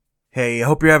Hey, I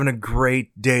hope you're having a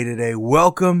great day today.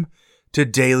 Welcome to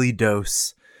Daily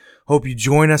Dose. Hope you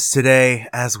join us today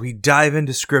as we dive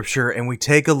into Scripture and we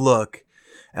take a look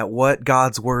at what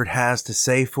God's Word has to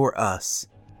say for us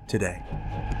today.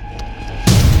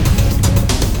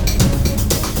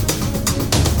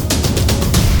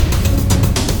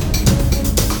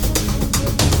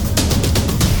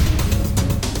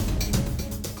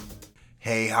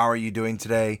 Hey, how are you doing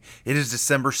today? It is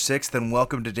December 6th and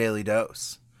welcome to Daily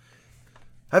Dose.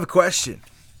 I have a question.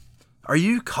 Are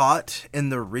you caught in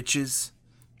the riches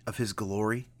of His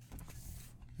glory?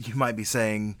 You might be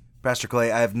saying, Pastor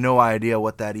Clay, I have no idea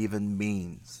what that even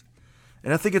means.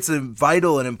 And I think it's a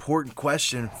vital and important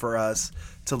question for us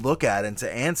to look at and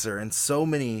to answer in so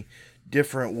many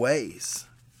different ways.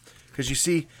 Because you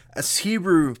see, as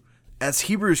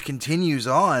Hebrews continues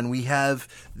on, we have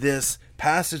this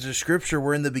passage of Scripture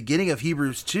where in the beginning of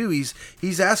Hebrews 2,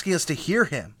 he's asking us to hear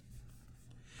Him.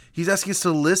 He's asking us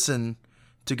to listen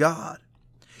to God.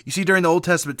 You see, during the Old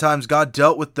Testament times, God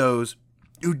dealt with those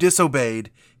who disobeyed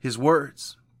His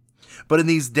words. But in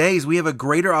these days, we have a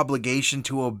greater obligation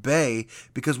to obey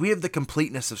because we have the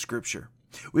completeness of Scripture.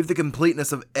 We have the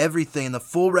completeness of everything and the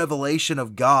full revelation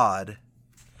of God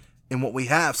in what we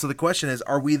have. So the question is,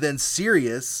 are we then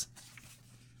serious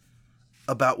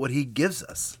about what He gives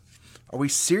us? Are we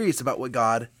serious about what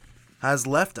God has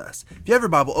left us? If you have your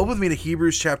Bible, open with me to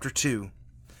Hebrews chapter 2.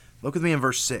 Look with me in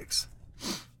verse 6.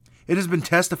 It has been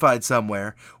testified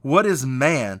somewhere, what is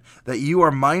man that you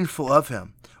are mindful of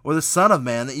him, or the son of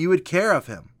man that you would care of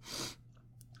him?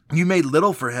 You made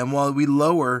little for him while we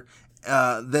lower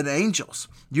than angels.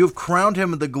 You have crowned him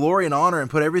with the glory and honor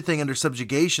and put everything under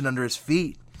subjugation under his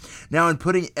feet. Now in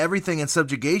putting everything in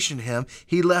subjugation to him,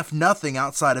 he left nothing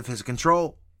outside of his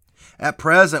control. At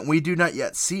present, we do not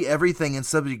yet see everything in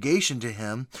subjugation to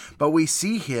him, but we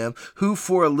see him who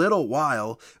for a little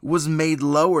while was made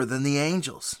lower than the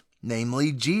angels,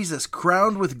 namely Jesus,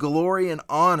 crowned with glory and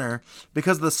honor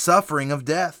because of the suffering of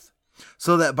death,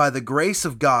 so that by the grace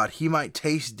of God he might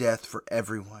taste death for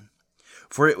everyone.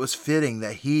 For it was fitting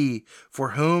that he,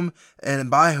 for whom and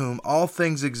by whom all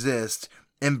things exist,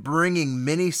 in bringing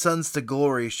many sons to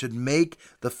glory, should make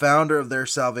the founder of their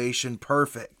salvation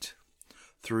perfect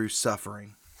through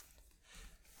suffering.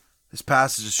 This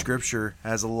passage of Scripture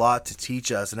has a lot to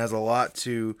teach us and has a lot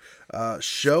to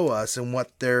show us and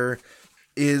what there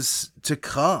is to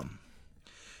come.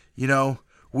 You know,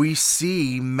 we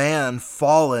see man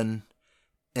fallen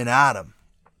in Adam.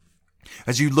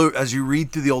 As you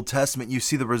read through the Old Testament, you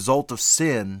see the result of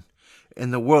sin in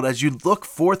the world. As you look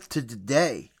forth to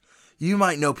today, you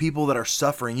might know people that are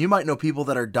suffering. You might know people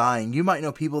that are dying. You might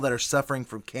know people that are suffering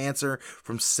from cancer,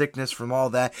 from sickness, from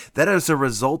all that. That is a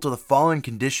result of the fallen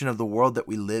condition of the world that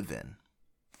we live in.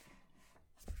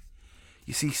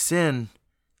 You see, sin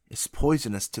is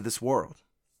poisonous to this world.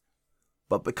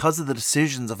 But because of the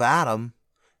decisions of Adam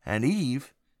and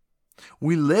Eve,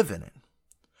 we live in it.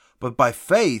 But by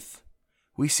faith,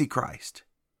 we see Christ.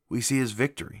 We see His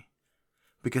victory.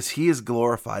 Because He is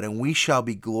glorified, and we shall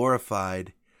be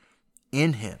glorified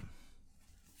in Him.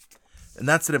 And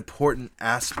that's an important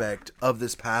aspect of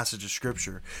this passage of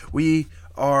Scripture. We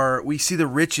see the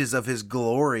riches of His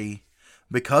glory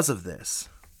because of this.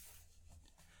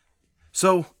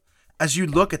 So, as you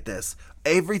look at this,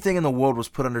 everything in the world was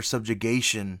put under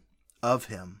subjugation of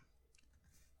Him.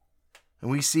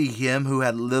 And we see Him who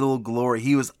had little glory.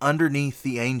 He was underneath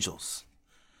the angels.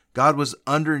 God was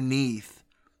underneath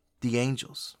the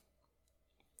angels.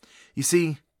 You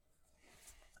see,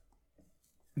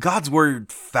 God's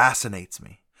word fascinates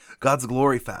me. God's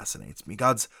glory fascinates me.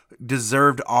 God's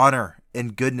deserved honor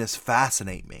and goodness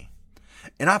fascinate me.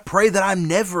 And I pray that I'm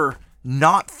never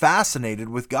not fascinated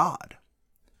with God.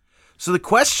 So the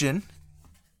question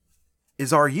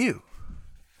is, are you?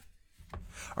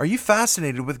 Are you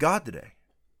fascinated with God today?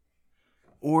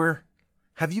 Or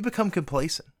have you become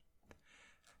complacent?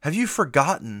 Have you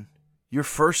forgotten your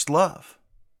first love?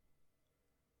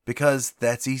 Because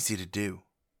that's easy to do.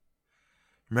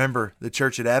 Remember the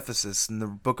church at Ephesus in the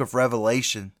book of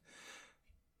Revelation,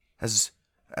 as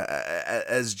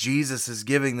Jesus is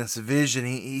giving this vision,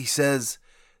 he says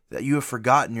that you have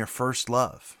forgotten your first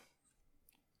love.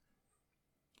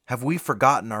 Have we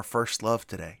forgotten our first love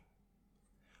today?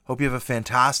 Hope you have a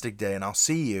fantastic day, and I'll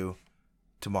see you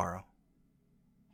tomorrow.